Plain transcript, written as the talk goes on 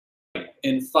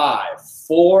in 5,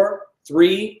 4,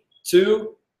 3,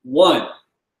 2, 1.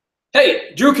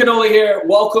 Hey, Drew Canole here.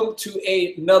 Welcome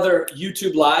to another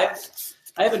YouTube Live.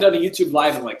 I haven't done a YouTube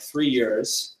Live in like 3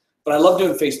 years, but I love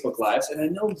doing Facebook Lives, and I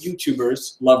know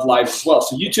YouTubers love lives as well.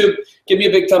 So YouTube, give me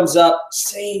a big thumbs up.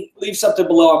 Leave something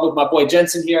below. I'm with my boy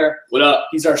Jensen here. What up?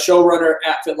 He's our showrunner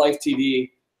at FitLifeTV,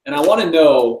 and I want to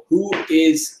know who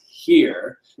is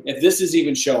here, if this is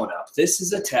even showing up. This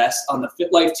is a test on the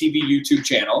FitLifeTV YouTube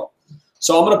channel.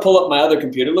 So I'm going to pull up my other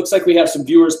computer. Looks like we have some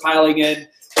viewers piling in.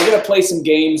 We're going to play some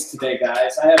games today,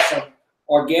 guys. I have some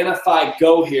Organifi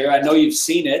Go here. I know you've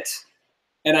seen it,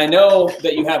 and I know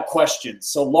that you have questions.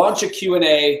 So launch a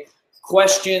Q&A,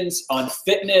 questions on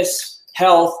fitness,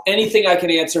 health, anything I can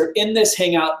answer in this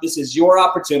Hangout. This is your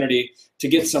opportunity to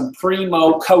get some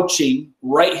primo coaching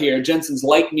right here. Jensen's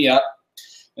light me up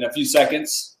in a few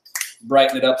seconds.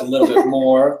 Brighten it up a little bit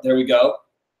more. There we go.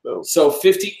 So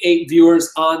 58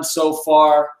 viewers on so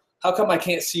far. How come I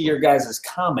can't see your guys'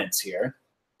 comments here?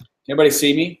 Anybody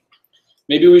see me?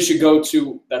 Maybe we should go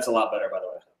to, that's a lot better, by the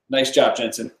way. Nice job,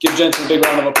 Jensen. Give Jensen a big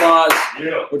round of applause.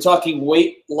 Yeah. We're talking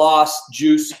weight loss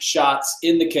juice shots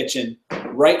in the kitchen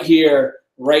right here,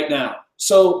 right now.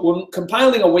 So when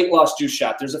compiling a weight loss juice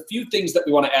shot, there's a few things that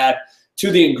we want to add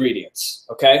to the ingredients.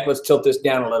 Okay, let's tilt this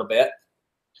down a little bit.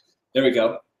 There we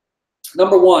go.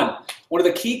 Number one of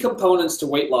the key components to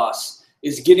weight loss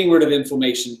is getting rid of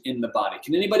inflammation in the body.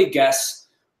 Can anybody guess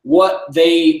what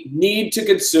they need to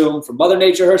consume from Mother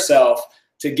Nature herself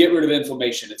to get rid of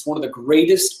inflammation? It's one of the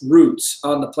greatest roots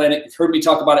on the planet. You've heard me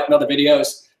talk about it in other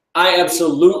videos. I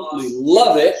absolutely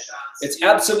love it. It's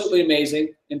absolutely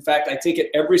amazing. In fact, I take it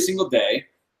every single day.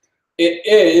 It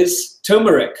is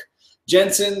turmeric.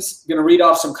 Jensen's going to read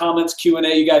off some comments,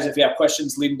 Q&A. You guys, if you have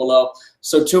questions, leave them below.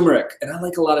 So turmeric, and I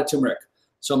like a lot of turmeric.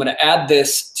 So I'm going to add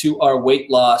this to our weight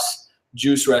loss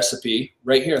juice recipe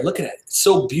right here. Look at it. It's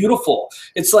so beautiful.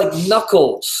 It's like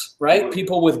knuckles, right?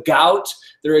 People with gout,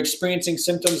 they're experiencing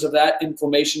symptoms of that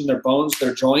inflammation in their bones,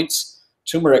 their joints.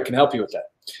 Turmeric can help you with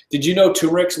that. Did you know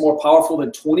turmeric's more powerful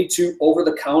than 22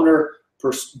 over-the-counter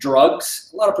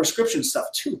drugs? A lot of prescription stuff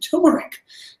too. Turmeric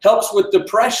helps with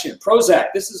depression. Prozac,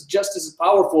 this is just as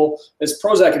powerful as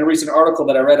Prozac in a recent article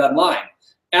that I read online.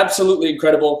 Absolutely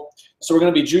incredible. So we're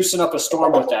going to be juicing up a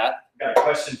storm with that. Got a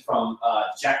question from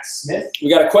Jack Smith. We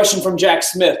got a question from Jack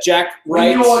Smith. Jack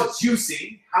writes, when you're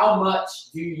juicing, how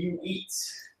much do you eat?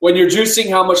 When you're juicing,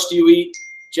 how much do you eat?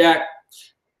 Jack,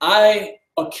 I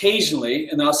occasionally,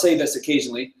 and I'll say this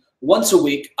occasionally, once a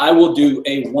week, I will do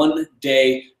a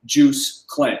 1-day juice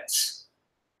cleanse.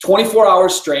 24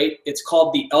 hours straight. It's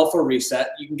called the Alpha Reset.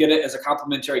 You can get it as a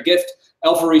complimentary gift.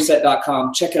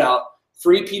 alphareset.com. Check it out.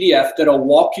 Free PDF that'll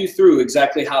walk you through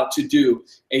exactly how to do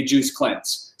a juice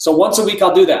cleanse. So once a week,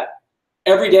 I'll do that.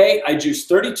 Every day, I juice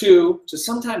 32 to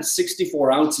sometimes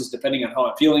 64 ounces, depending on how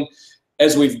I'm feeling.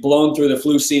 As we've blown through the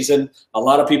flu season, a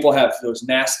lot of people have those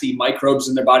nasty microbes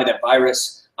in their body, that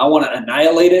virus. I want to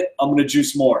annihilate it. I'm going to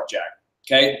juice more, Jack,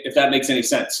 okay, if that makes any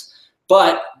sense.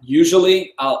 But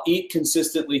usually, I'll eat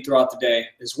consistently throughout the day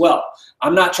as well.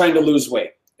 I'm not trying to lose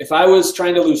weight. If I was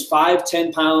trying to lose 5,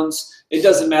 10 pounds, it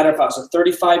doesn't matter if I was a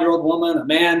 35-year-old woman, a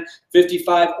man,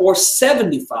 55, or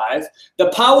 75. The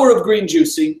power of green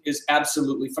juicing is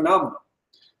absolutely phenomenal.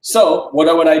 So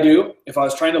what would I do if I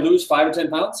was trying to lose 5 or 10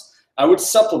 pounds? I would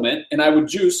supplement, and I would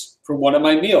juice for one of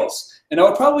my meals. And I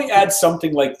would probably add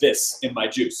something like this in my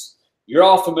juice. You're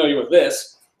all familiar with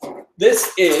this.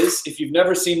 This is, if you've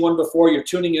never seen one before, you're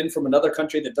tuning in from another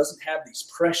country that doesn't have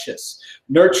these precious,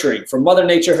 nurturing, from Mother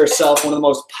Nature herself, one of the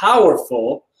most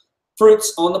powerful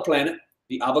fruits on the planet,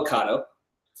 the avocado.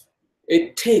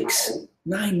 It takes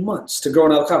 9 months to grow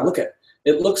an avocado. Look at it.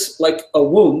 It looks like a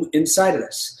womb inside of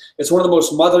this. It's one of the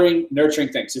most mothering, nurturing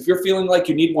things. If you're feeling like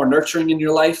you need more nurturing in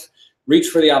your life, reach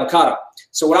for the avocado.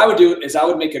 So what I would do is I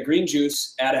would make a green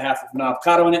juice, add a half of an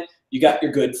avocado in it. You got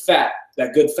your good fat.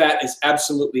 That good fat is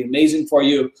absolutely amazing for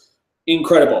you.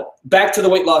 Incredible. Back to the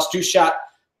weight loss juice shot.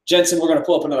 Jensen, we're going to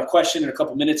pull up another question in a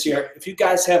couple minutes here. If you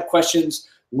guys have questions,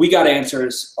 we got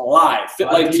answers live.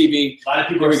 FitLifeTV. A lot of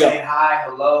people are saying hi,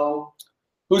 hello.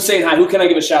 Who's saying hi? Who can I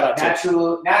give a shout out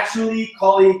to? Naturally,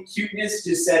 Callie Cuteness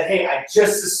just said, hey, I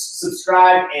just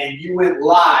subscribed and you went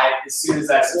live as soon as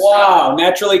I subscribed. Wow,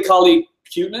 Naturally, Callie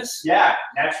Cuteness? Yeah,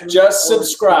 naturally. Just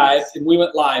subscribed and we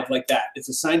went live like that. It's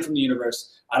a sign from the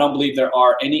universe. I don't believe there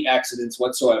are any accidents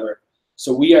whatsoever.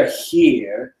 So we are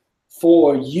here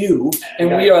for you,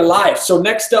 and we are live. So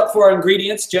next up for our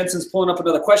ingredients, Jensen's pulling up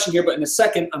another question here, but in a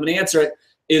second, I'm going to answer it,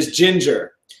 is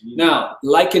ginger. Now,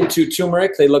 likened to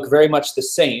turmeric, they look very much the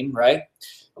same, right?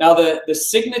 Now, the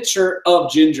signature of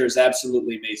ginger is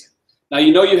absolutely amazing. Now,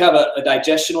 you know you have a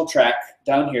digestional tract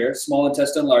down here, small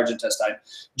intestine, large intestine.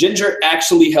 Ginger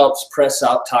actually helps press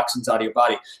out toxins out of your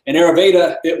body. And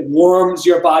Ayurveda, it warms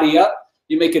your body up.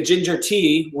 You make a ginger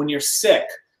tea when you're sick,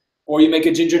 or you make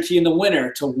a ginger tea in the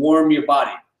winter to warm your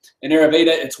body. In Ayurveda,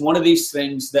 it's one of these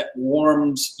things that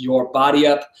warms your body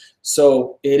up.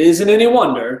 So it isn't any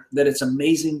wonder that it's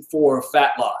amazing for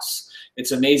fat loss.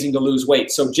 It's amazing to lose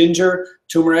weight. So ginger,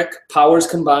 turmeric, powers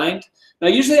combined. Now,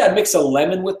 usually I'd mix a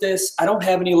lemon with this. I don't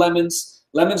have any lemons.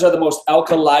 Lemons are the most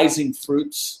alkalizing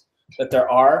fruits that there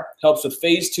are. Helps with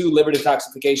phase 2 liver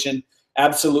detoxification.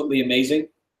 Absolutely amazing.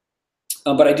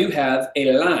 But I do have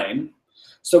a lime.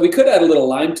 So we could add a little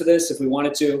lime to this if we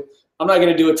wanted to. I'm not going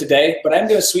to do it today, but I'm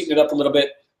going to sweeten it up a little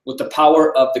bit with the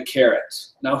power of the carrot.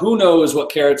 Now, who knows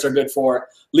what carrots are good for?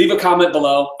 Leave a comment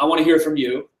below. I want to hear from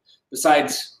you.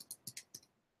 Besides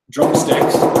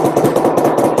drumsticks.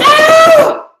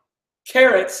 Ah!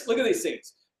 Carrots, look at these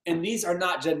things. And these are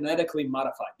not genetically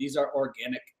modified. These are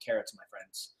organic carrots, my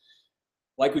friends.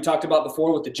 Like we talked about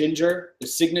before with the ginger, the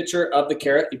signature of the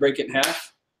carrot, you break it in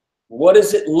half. What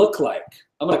does it look like?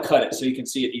 I'm going to cut it so you can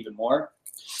see it even more.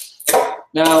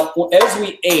 Now, as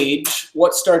we age,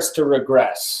 what starts to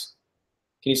regress?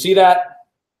 Can you see that?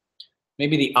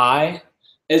 Maybe the eye.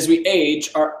 As we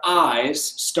age, our eyes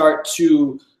start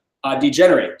to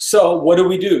degenerate. So what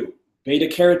do? Beta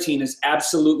carotene is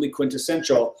absolutely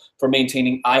quintessential for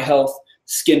maintaining eye health,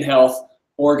 skin health,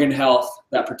 organ health,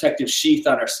 that protective sheath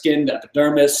on our skin, the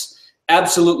epidermis.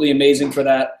 Absolutely amazing for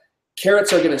that.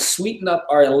 Carrots are going to sweeten up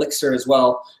our elixir as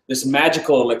well, this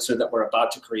magical elixir that we're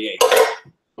about to create.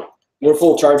 We're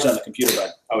full charge on the computer,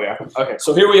 bud. Oh, yeah? Okay.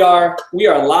 So here we are. We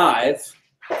are live.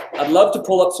 I'd love to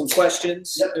pull up some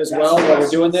questions as well while we're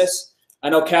doing this. I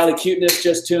know Callie Cuteness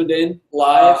just tuned in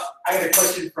live. I got a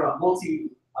question from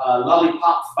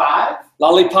Lollipop 5.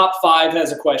 Lollipop 5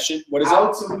 has a question. What is it?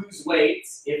 How to lose weight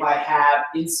if I have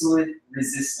insulin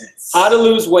resistance? How to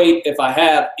lose weight if I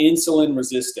have insulin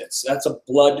resistance. That's a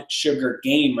blood sugar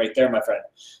game right there, my friend.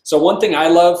 So one thing I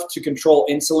love to control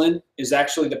insulin is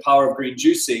actually the power of green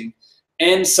juicing,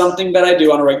 and something that I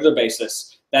do on a regular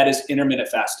basis, that is intermittent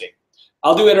fasting.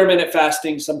 I'll do intermittent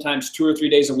fasting sometimes 2 or 3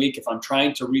 days a week if I'm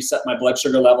trying to reset my blood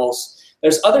sugar levels.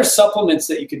 There's other supplements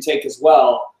that you can take as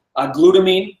well.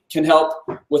 Glutamine can help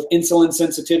with insulin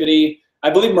sensitivity.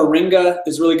 I believe moringa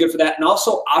is really good for that, and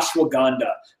also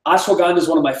ashwagandha. Ashwagandha is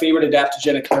one of my favorite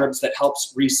adaptogenic herbs that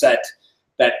helps reset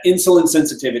that insulin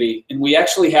sensitivity, and we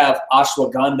actually have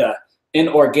ashwagandha in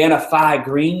Organifi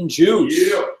green juice.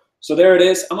 Yeah. So there it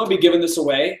is. I'm going to be giving this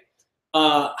away.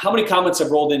 How many comments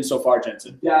have rolled in so far,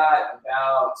 Jensen? Got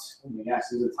about, oh my gosh,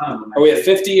 there's a ton of them. Are we at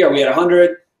 50? Are we at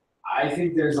 100? I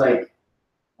think there's like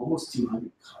almost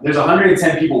 200. There's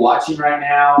 110 people watching right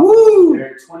now. Woo!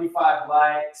 There are 25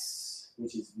 likes,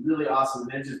 which is really awesome.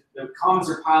 And then just the comments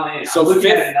are piling in. So the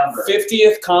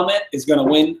 50th comment is going to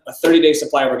win a 30-day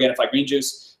supply of Organifi green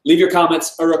juice. Leave your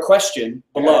comments or a question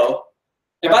below.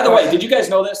 And by the way, did you guys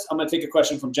know this? I'm going to take a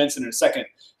question from Jensen in a second.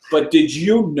 But did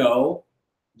you know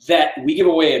that we give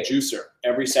away a juicer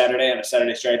every Saturday on a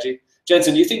Saturday strategy?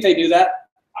 Jensen, do you think they knew that?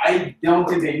 I don't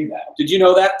think they knew that. Did you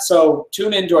know that? So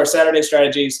tune into our Saturday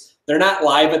strategies. They're not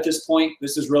live at this point.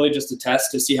 This is really just a test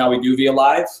to see how we do via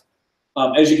live.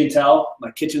 As you can tell,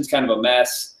 my kitchen's kind of a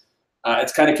mess.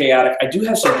 It's kind of chaotic. I do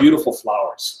have some beautiful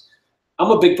flowers. I'm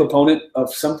a big proponent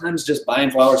of sometimes just buying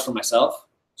flowers for myself.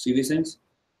 See these things?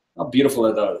 How beautiful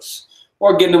are those?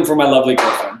 Or getting them for my lovely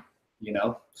girlfriend, you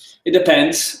know. It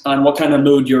depends on what kind of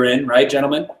mood you're in, right,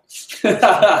 gentlemen?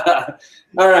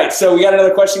 All right, so we got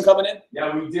another question coming in?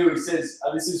 Yeah, we do. He says,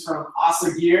 this is from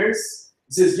Asa Gears.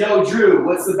 He says, yo, Drew,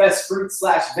 what's the best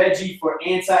fruit/veggie for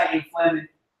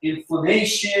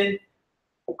anti-inflammation?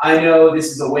 I know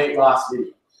this is a weight loss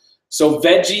video. So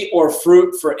veggie or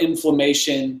fruit for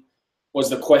inflammation was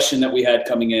the question that we had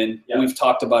coming in. Yep. We've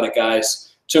talked about it,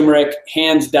 guys. Turmeric,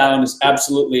 hands down, is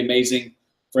absolutely amazing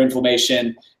for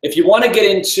inflammation. If you want to get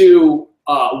into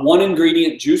one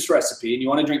ingredient juice recipe and you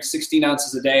want to drink 16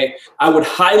 ounces a day, I would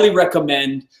highly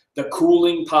recommend the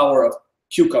cooling power of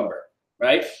cucumber,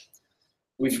 right?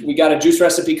 We got a juice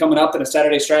recipe coming up in a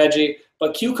Saturday strategy,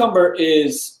 but cucumber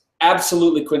is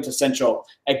absolutely quintessential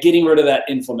at getting rid of that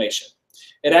inflammation.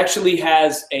 It actually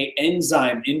has an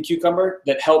enzyme in cucumber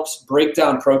that helps break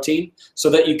down protein so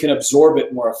that you can absorb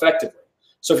it more effectively.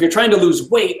 So if you're trying to lose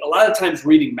weight, a lot of times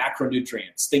we're eating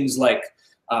macronutrients, things like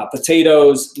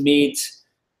potatoes, meat,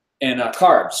 and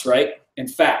carbs, right? And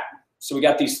fat. So we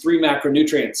got these 3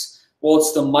 macronutrients. Well,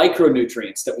 it's the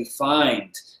micronutrients that we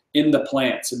find in the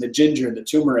plants, in the ginger, and the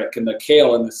turmeric, and the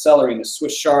kale, and the celery, and the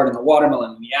Swiss chard, and the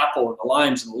watermelon, and the apple, and the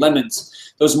limes, and the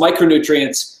lemons. Those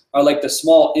micronutrients are like the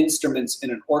small instruments in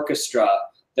an orchestra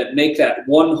that make that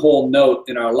one whole note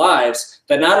in our lives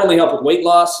that not only help with weight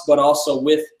loss, but also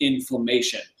with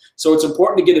inflammation. So it's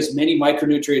important to get as many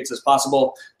micronutrients as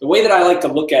possible. The way that I like to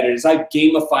look at it is I've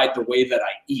gamified the way that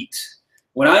I eat.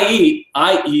 When I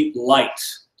eat light.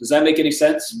 Does that make any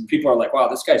sense? People are like, wow,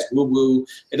 this guy's woo-woo.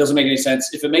 It doesn't make any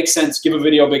sense. If it makes sense, give a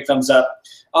video a big thumbs up.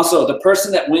 Also, the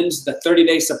person that wins the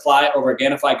 30-day supply over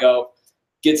Organifi Go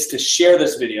gets to share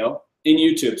this video in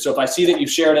YouTube. So if I see that you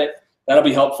shared it, that'll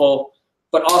be helpful.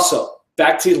 But also,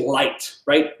 back to light,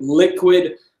 right?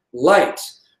 Liquid light.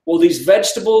 Well, these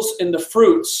vegetables and the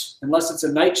fruits, unless it's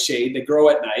a nightshade, they grow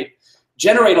at night,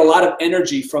 generate a lot of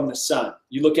energy from the sun.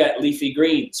 You look at leafy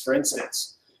greens, for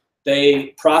instance.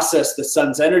 They process the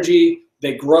sun's energy,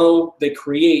 they grow, they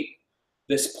create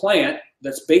this plant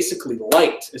that's basically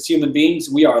light. As human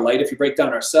beings, we are light. If you break down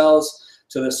our cells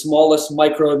to the smallest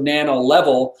micro nano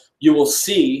level, you will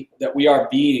see that we are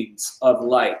beings of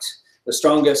light. The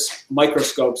strongest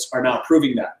microscopes are now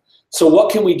proving that. So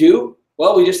what can we do?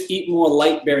 Well, we just eat more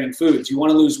light-bearing foods. You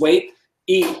want to lose weight?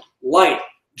 Eat light,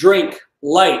 drink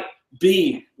light,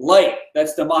 be light.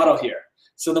 That's the motto here.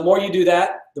 So the more you do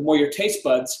that, the more your taste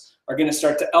buds are going to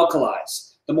start to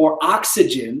alkalize. The more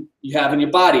oxygen you have in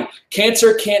your body.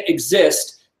 Cancer can't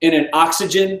exist in an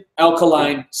oxygen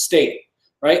alkaline state,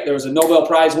 right? There was a Nobel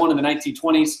Prize won in the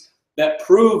 1920s that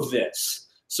proved this.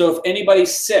 So if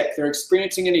anybody's sick, they're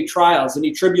experiencing any trials,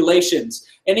 any tribulations,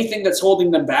 anything that's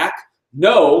holding them back,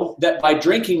 know that by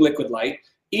drinking liquid light,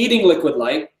 eating liquid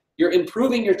light, you're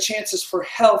improving your chances for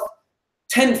health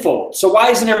tenfold. So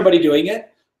why isn't everybody doing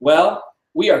it? Well,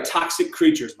 we are toxic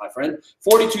creatures, my friend.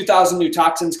 42,000 new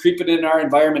toxins creeping in our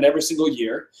environment every single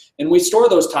year, and we store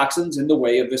those toxins in the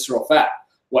way of visceral fat.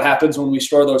 What happens when we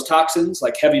store those toxins,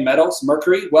 like heavy metals,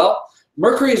 mercury? Well,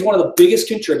 mercury is one of the biggest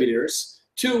contributors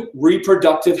to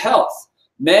reproductive health.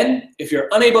 Men, if you're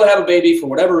unable to have a baby for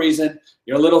whatever reason,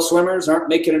 your little swimmers aren't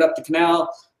making it up the canal,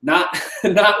 not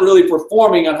really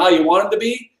performing on how you want them to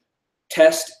be,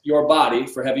 test your body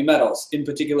for heavy metals, in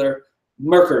particular,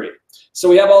 mercury. So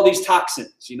we have all these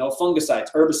toxins, you know,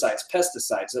 fungicides, herbicides,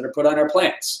 pesticides that are put on our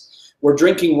plants. We're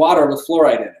drinking water with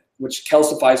fluoride in it, which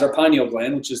calcifies our pineal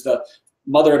gland, which is the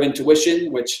mother of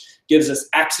intuition, which gives us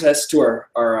access to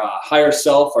our higher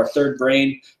self, our third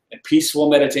brain, and peaceful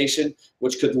meditation,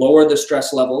 which could lower the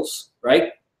stress levels,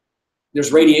 right?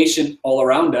 There's radiation all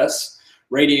around us,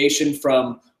 radiation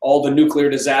from all the nuclear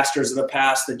disasters of the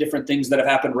past, the different things that have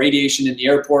happened, radiation in the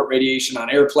airport, radiation on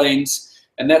airplanes,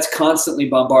 and that's constantly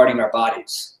bombarding our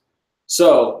bodies.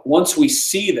 So once we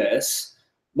see this,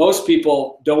 most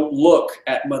people don't look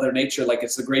at Mother Nature like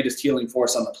it's the greatest healing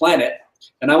force on the planet.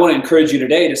 And I want to encourage you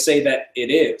today to say that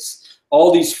it is.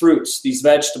 All these fruits, these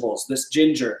vegetables, this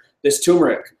ginger, this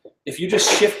turmeric, if you just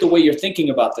shift the way you're thinking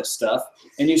about this stuff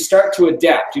and you start to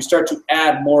adapt, you start to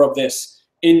add more of this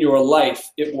in your life,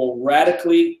 it will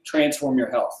radically transform your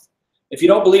health. If you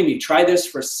don't believe me, try this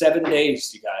for 7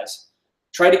 days, you guys.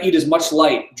 Try to eat as much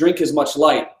light, drink as much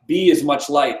light, be as much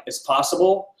light as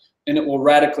possible, and it will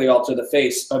radically alter the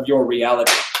face of your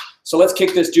reality. So let's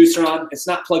kick this juicer on. It's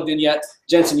not plugged in yet.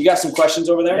 Jensen, you got some questions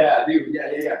over there? Yeah, dude.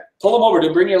 Yeah. Pull them over,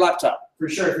 dude. Bring your laptop. For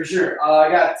sure.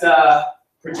 I got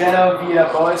Progetto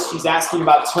via Boas. She's asking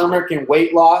about turmeric and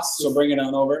weight loss. So bring it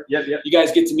on over. Yep. You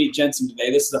guys get to meet Jensen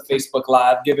today. This is a Facebook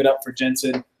Live. Give it up for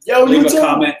Jensen. Yo, leave a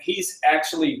comment. He's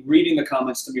actually reading the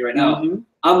comments to me right now. Mm-hmm.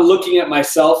 I'm looking at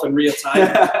myself in real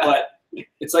time, but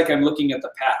it's like I'm looking at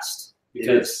the past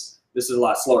because this is a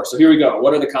lot slower. So here we go.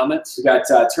 What are the comments? We got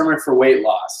turmeric for weight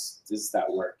loss. Does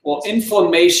that work? Well,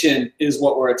 inflammation is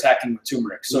what we're attacking with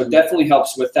turmeric. So it definitely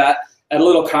helps with that. Add a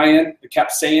little cayenne, the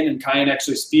capsaicin, and cayenne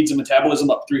actually speeds the metabolism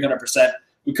up 300%.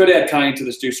 We could add cayenne to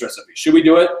this juice recipe. Should we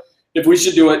do it? If we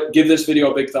should do it, give this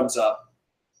video a big thumbs up.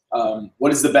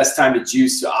 What is the best time to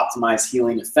juice to optimize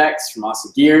healing effects? From Asa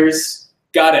Gears.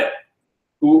 Got it.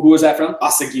 Who was that from?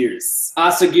 Asa Gears.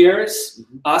 Asa Gears.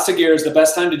 Asa Gears, the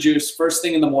best time to juice, first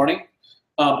thing in the morning.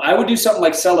 I would do something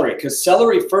like celery, because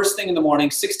celery first thing in the morning,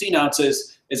 16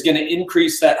 ounces, is going to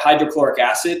increase that hydrochloric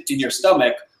acid in your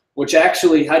stomach, which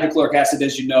actually, hydrochloric acid,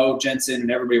 as you know, Jensen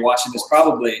and everybody watching this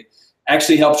probably,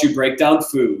 actually helps you break down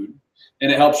food,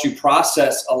 and it helps you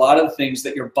process a lot of the things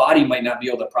that your body might not be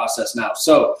able to process now.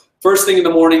 So first thing in the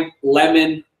morning,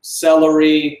 lemon,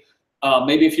 celery.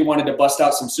 Maybe if you wanted to bust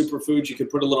out some superfoods, you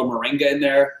could put a little moringa in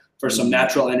there for some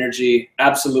natural energy.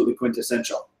 Absolutely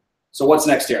quintessential. So what's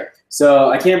next here?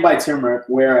 So I can't buy turmeric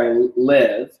where I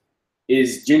live.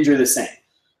 Is ginger the same?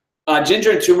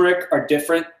 Ginger and turmeric are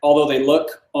different, although they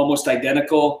look almost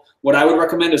identical. What I would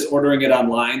recommend is ordering it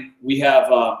online. We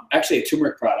have actually a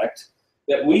turmeric product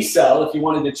that we sell. If you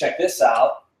wanted to check this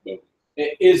out,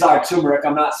 is our turmeric.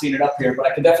 I'm not seeing it up here, but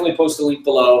I can definitely post a link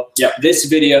below this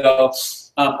video.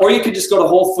 Or you could just go to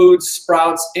Whole Foods,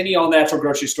 Sprouts, any all-natural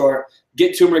grocery store,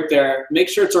 get turmeric there. Make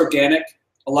sure it's organic.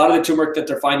 A lot of the turmeric that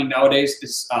they're finding nowadays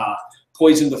is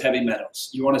poisoned with heavy metals.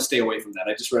 You want to stay away from that.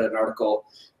 I just read an article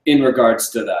in regards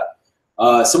to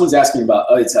that. Someone's asking about,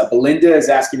 Belinda is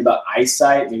asking about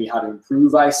eyesight, maybe how to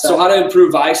improve eyesight. So how to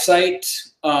improve eyesight,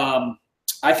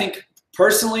 I think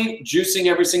personally, juicing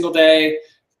every single day,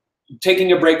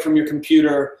 taking a break from your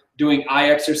computer, doing eye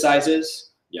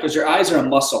exercises, because your eyes are a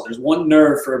muscle. There's one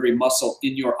nerve for every muscle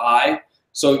in your eye.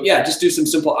 So yeah, just do some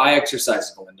simple eye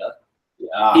exercises, Belinda.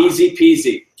 Yeah. Easy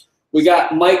peasy. We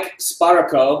got Mike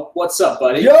Sparaco. What's up,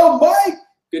 buddy? Yo, Mike.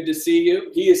 Good to see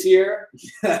you. He is here.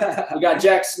 We got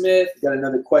Jack Smith. Got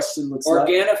another question.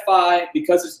 Organifi,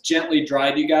 because it's gently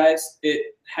dried, you guys,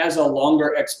 it has a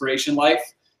longer expiration life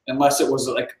unless it was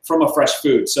like from a fresh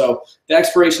food. So the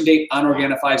expiration date on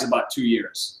Organifi is about 2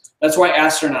 years. That's why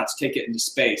astronauts take it into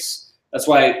space. That's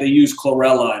why they use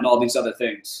chlorella and all these other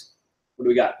things. What do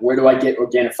we got? Where do I get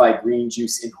Organifi green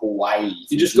juice in Hawaii?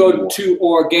 You just go to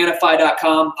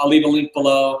Organifi.com. I'll leave a link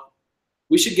below.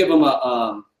 We should give them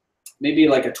a maybe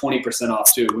like a 20%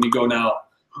 off too. When you go now,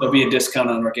 there'll be a discount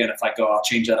on Organifi Go. I'll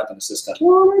change that up in the system,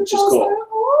 which is cool.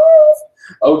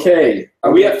 Okay.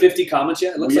 Are we at 50 comments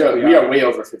yet? It looks like we are way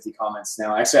over 50 comments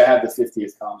now. Actually, I have the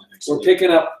 50th comment. We're picking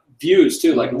up views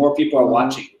too. Like more people are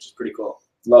watching, which is pretty cool.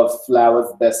 Love flowers,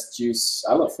 best juice.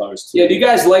 I love flowers too. Yeah, do you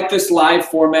guys like this live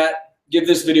format? Give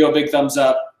this video a big thumbs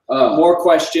up. More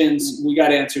questions. We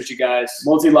got answers, you guys.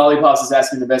 Multi Lollipops is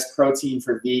asking the best protein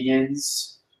for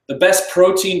vegans. The best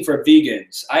protein for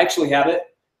vegans. I actually have it.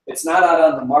 It's not out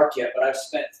on the market yet, but I've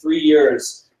spent 3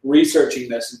 years researching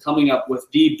this and coming up with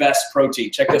the best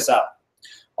protein. Check this out.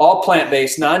 All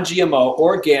plant-based, non-GMO,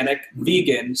 organic,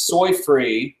 vegan,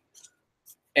 soy-free,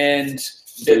 and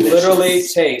it literally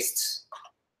tastes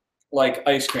like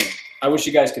ice cream. I wish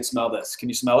you guys could smell this. Can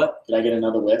you smell it? Did I get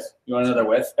another whiff? You want another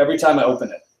whiff? Every time I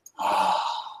open it.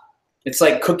 It's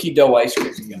like cookie dough ice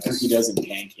cream. Cookie doughs and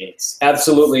pancakes.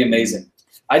 Absolutely amazing.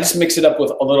 I just mix it up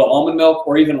with a little almond milk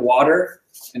or even water,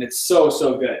 and it's so,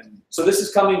 so good. So this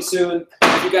is coming soon.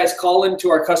 If you guys call into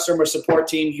our customer support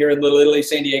team here in Little Italy,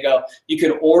 San Diego, you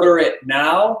can order it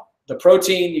now. The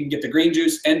protein, you can get the green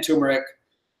juice and turmeric.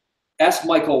 Ask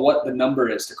Michael what the number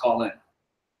is to call in.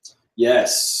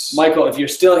 Yes. Michael, if you're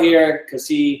still here, because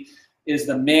he is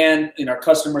the man in our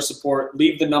customer support,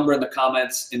 leave the number in the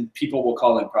comments and people will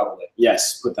call in probably.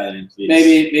 Yes, put that in, please.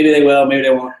 Maybe they will, maybe they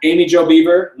won't. Amy Jo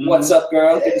Beaver, what's up,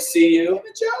 girl? Good to see you. Amy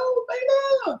Jo,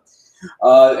 baby.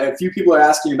 A few people are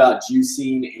asking about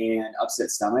juicing and upset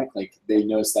stomach. Like they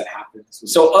notice that happens.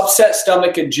 So upset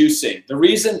stomach and juicing. The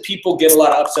reason people get a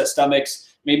lot of upset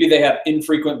stomachs, maybe they have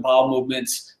infrequent bowel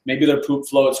movements, maybe their poop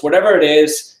floats, whatever it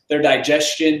is, their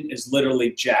digestion is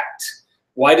literally jacked.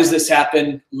 Why does this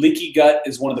happen? Leaky gut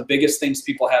is one of the biggest things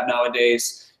people have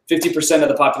nowadays. 50% of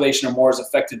the population or more is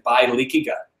affected by leaky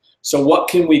gut. So what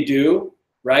can we do,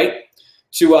 right?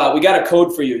 We got a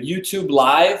code for you, YouTube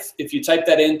Live. If you type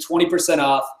that in, 20%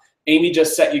 off. Amy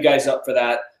just set you guys up for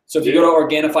that. So if you go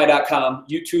to Organifi.com,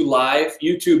 YouTube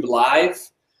Live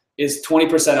is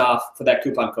 20% off for that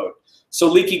coupon code. So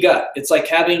leaky gut, it's like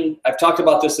having, I've talked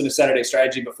about this in a Saturday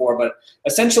strategy before, but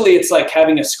essentially it's like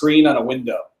having a screen on a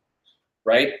window,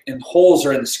 right? And holes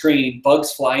are in the screen,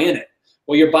 bugs fly in it.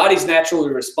 Well, your body's natural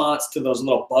response to those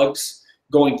little bugs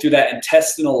going through that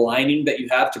intestinal lining that you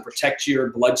have to protect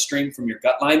your bloodstream from your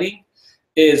gut lining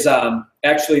is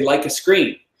actually like a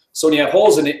screen. So when you have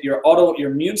holes in it, your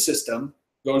immune system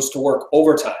goes to work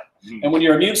overtime. And when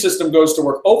your immune system goes to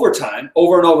work overtime,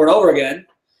 over and over and over again,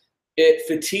 it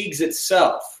fatigues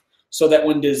itself so that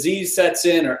when disease sets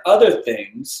in or other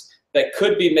things that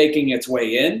could be making its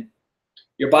way in,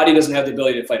 your body doesn't have the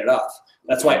ability to fight it off.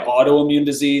 That's why autoimmune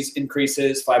disease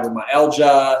increases,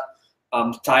 fibromyalgia,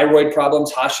 thyroid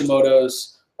problems,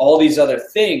 Hashimoto's, all these other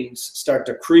things start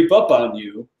to creep up on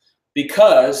you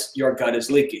because your gut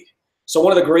is leaky. So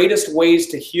one of the greatest ways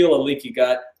to heal a leaky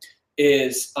gut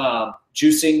is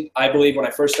juicing. I believe when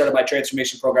I first started my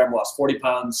transformation program, I lost 40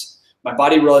 pounds. My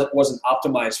body really wasn't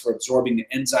optimized for absorbing the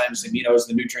enzymes, the aminos,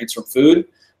 the nutrients from food.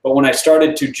 But when I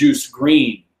started to juice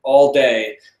green all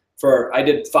day, I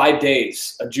did 5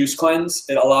 days of juice cleanse,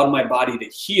 it allowed my body to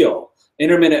heal.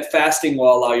 Intermittent fasting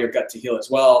will allow your gut to heal as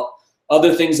well.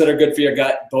 Other things that are good for your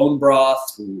gut, bone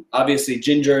broth, obviously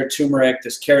ginger, turmeric,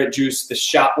 this carrot juice, the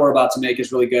shot we're about to make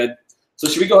is really good. So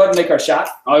should we go ahead and make our shot?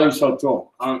 I think so too.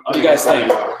 What do you guys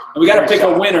think? And we got to pick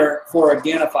a winner for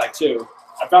Organifi too.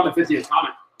 I found the 50th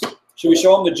comment. Should we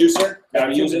show them the juicer that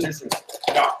we're using?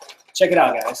 Yeah. Check it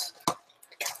out, guys.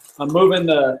 I'm moving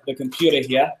the computer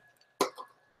here.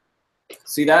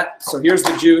 See that? So here's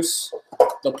the juice.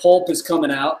 The pulp is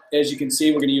coming out. As you can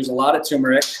see, we're going to use a lot of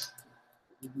turmeric,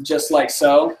 just like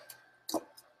so.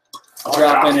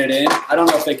 Dropping it in. I don't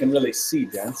know if they can really see,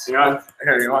 gents. Yeah,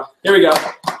 here you go. Here we go.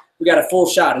 We got a full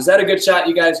shot. Is that a good shot?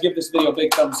 You guys give this video a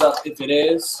big thumbs up if it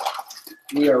is.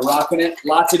 We are rocking it.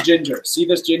 Lots of ginger. See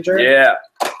this ginger? Yeah.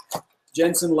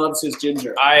 Jensen loves his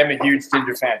ginger. I am a huge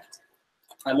ginger fan.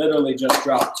 I literally just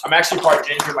dropped. I'm actually part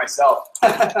ginger myself.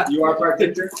 You are part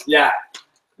ginger? Yeah.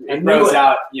 I It knew grows it.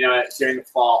 out, during the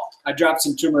fall. I dropped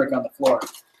some turmeric on the floor.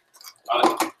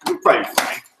 You're probably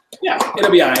fine. Yeah.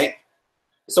 It'll be all right.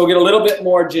 So we'll get a little bit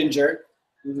more ginger.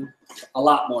 A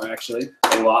lot more, actually.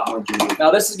 A lot more ginger.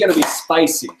 Now this is going to be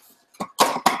spicy.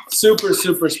 Super,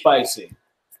 super spicy.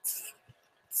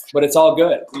 But it's all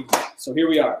good. So here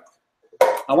we are.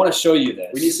 I want to show you this.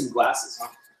 We need some glasses, huh?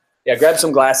 Yeah, grab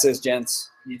some glasses, gents.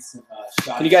 Need some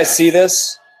shots. Can you guys see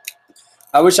this?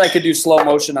 I wish I could do slow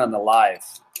motion on the live.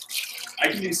 I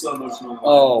can do slow motion on the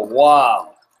Oh,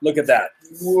 wow. Look at that.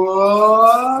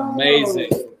 Whoa. Amazing.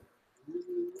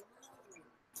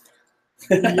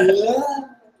 Yeah.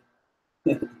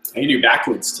 I can do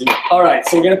backwards too. All right,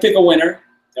 so we're going to pick a winner.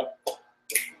 Yep.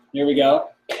 Here we go.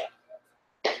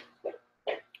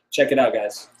 Check it out,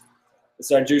 guys. This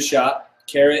is our juice shot.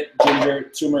 Carrot,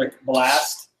 ginger, turmeric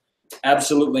blast.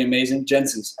 Absolutely amazing.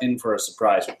 Jensen's in for a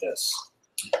surprise with this.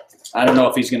 I don't know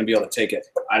if he's going to be able to take it.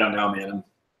 I don't know, man.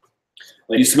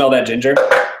 Like, you smell that ginger?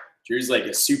 Drew's like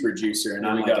a super juicer, and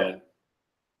Here I'm we like go. a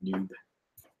noob.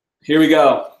 Here we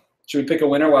go. Should we pick a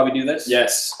winner while we do this?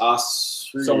 Yes.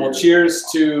 So we'll cheers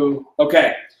to,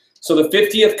 okay. So the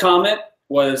 50th comment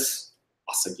was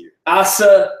Awesome gear.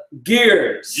 Asa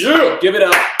Gears. Yeah. Give it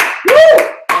up. Woo!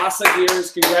 Asa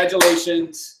Gears,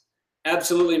 congratulations.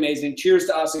 Absolutely amazing. Cheers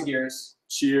to Asa Gears.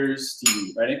 Cheers to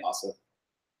you. Ready? Awesome.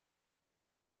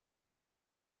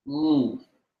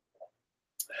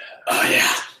 Oh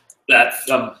yeah.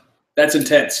 That's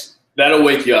intense. That'll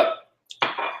wake you up.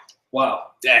 Wow.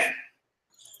 Dang.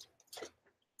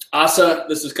 Asa,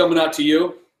 this is coming out to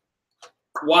you.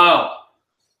 Wow.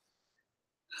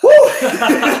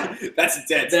 That's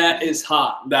intense. That is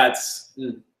hot. That's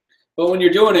But when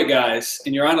you're doing it, guys,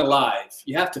 and you're on a live,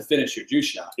 you have to finish your juice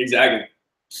shot. exactly.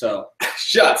 So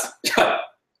Shots.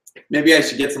 Maybe I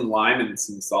should get some lime and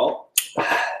some salt.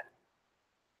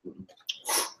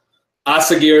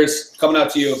 Asa Gears, coming out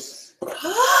to you.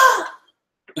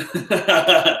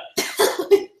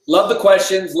 Love the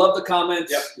questions, love the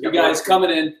comments. Yep. You guys coming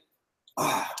in.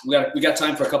 We got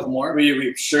time for a couple more.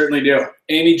 We certainly do.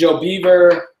 Amy Jo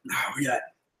Beaver. We got.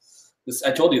 This,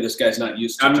 I told you this guy's not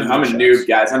used to I'm ginger a shots. noob,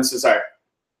 guys. I'm so sorry.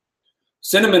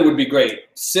 Cinnamon would be great.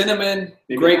 Cinnamon,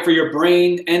 Maybe great not. for your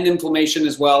brain and inflammation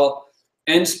as well,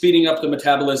 and speeding up the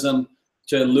metabolism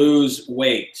to lose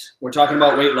weight. We're talking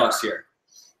about weight loss here.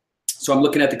 So I'm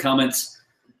looking at the comments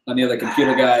on the other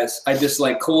computer, guys. I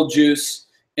dislike cold juice.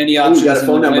 Any options got a in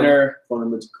phone the number. winter? Phone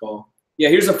number to call. Yeah,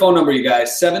 here's the phone number, you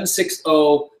guys.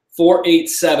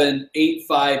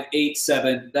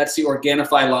 760-487-8587. That's the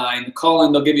Organifi line. Call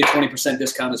in. They'll give you a 20%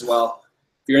 discount as well.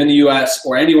 If you're in the U.S.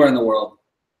 or anywhere in the world,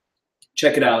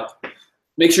 check it out.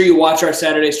 Make sure you watch our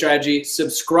Saturday strategy.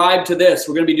 Subscribe to this.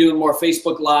 We're going to be doing more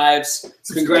Facebook Lives.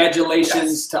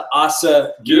 Congratulations to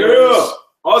Asa. Yeah.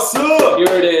 Awesome. Here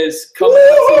it is. Coming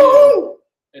out to you.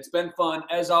 It's been fun.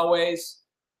 As always,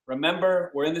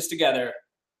 remember, we're in this together.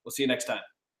 We'll see you next time.